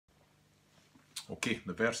Okay,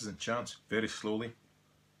 the verses and chants, very slowly.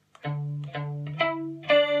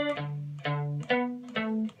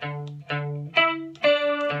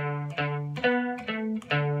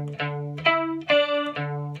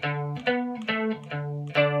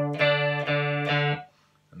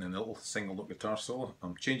 Single note guitar solo.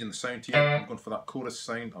 I'm changing the sound here. I'm going for that chorus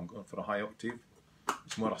sound. I'm going for a high octave.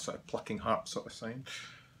 It's more a sort of plucking harp sort of sound.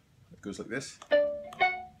 It goes like this.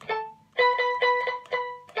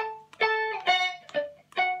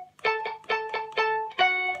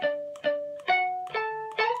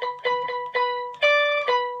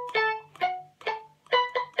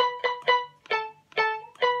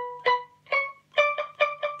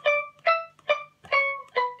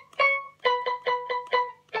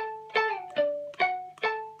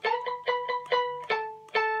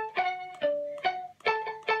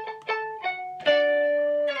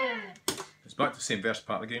 Back to the same verse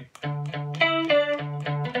part again. In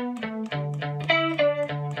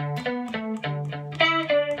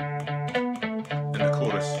the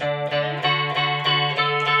chorus.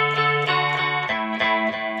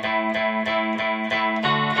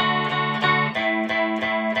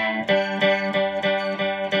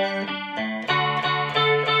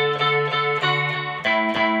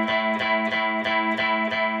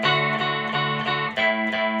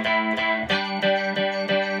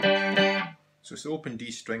 So it's the open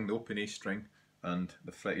D string, the open A string, and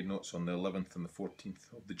the fretted notes on the 11th and the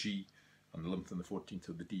 14th of the G, and the 11th and the 14th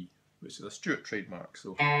of the D, which is a Stuart trademark.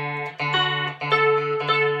 So.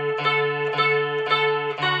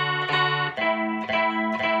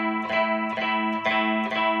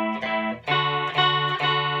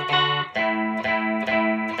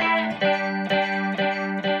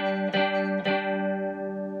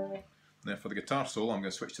 Now for the guitar solo, I'm going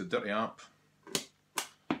to switch to the dirty amp.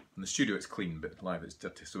 In the studio it's clean, but live it's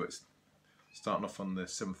dirty, so it's starting off on the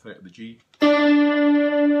 7th fret of the G. Switch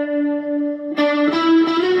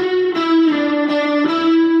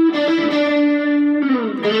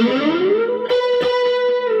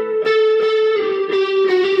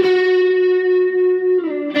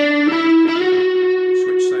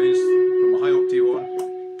sounds, put my high octave on,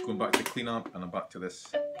 going back to clean amp, and I'm back to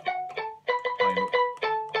this high note.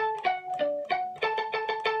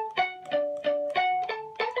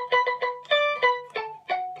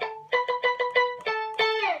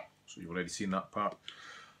 So you've already seen that part.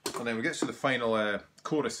 And then we get to the final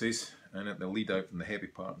choruses, and the lead out and the heavy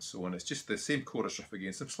part and so on. It's just the same chorus riff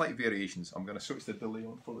again, some slight variations. I'm going to switch the delay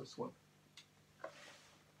on for this one.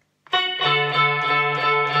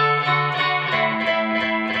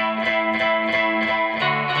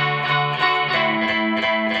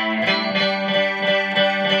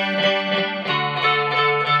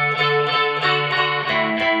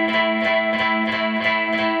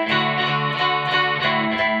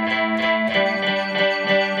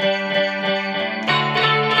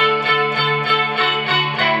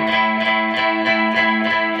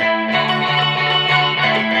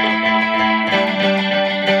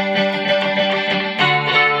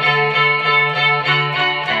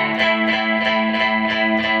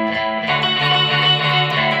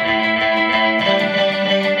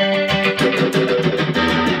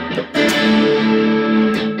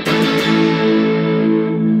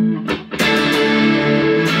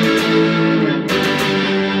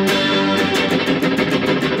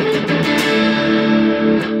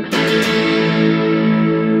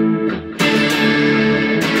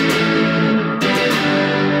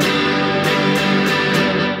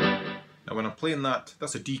 Playing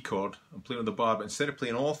that's a D chord, I'm playing on the bar, but instead of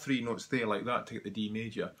playing all three notes there like that to get the D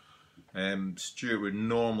major, Stuart would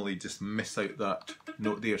normally just miss out that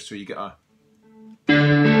note there, so you get a...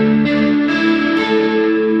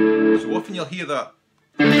 So often you'll hear that,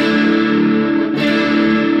 you'll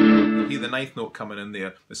hear the ninth note coming in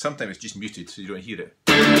there, but sometimes it's just muted so you don't hear it.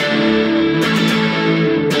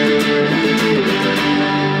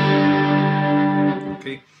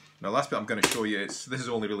 Okay. Now last bit I'm going to show you, this is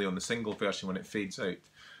only really on the single version when it fades out.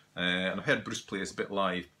 And I've heard Bruce play this a bit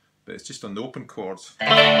live, but it's just on the open chords.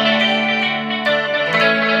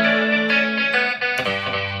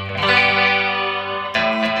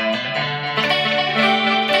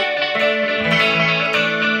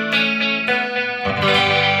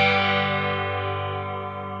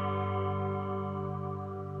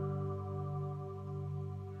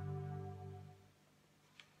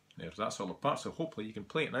 There's that solo part, so hopefully you can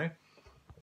play it now.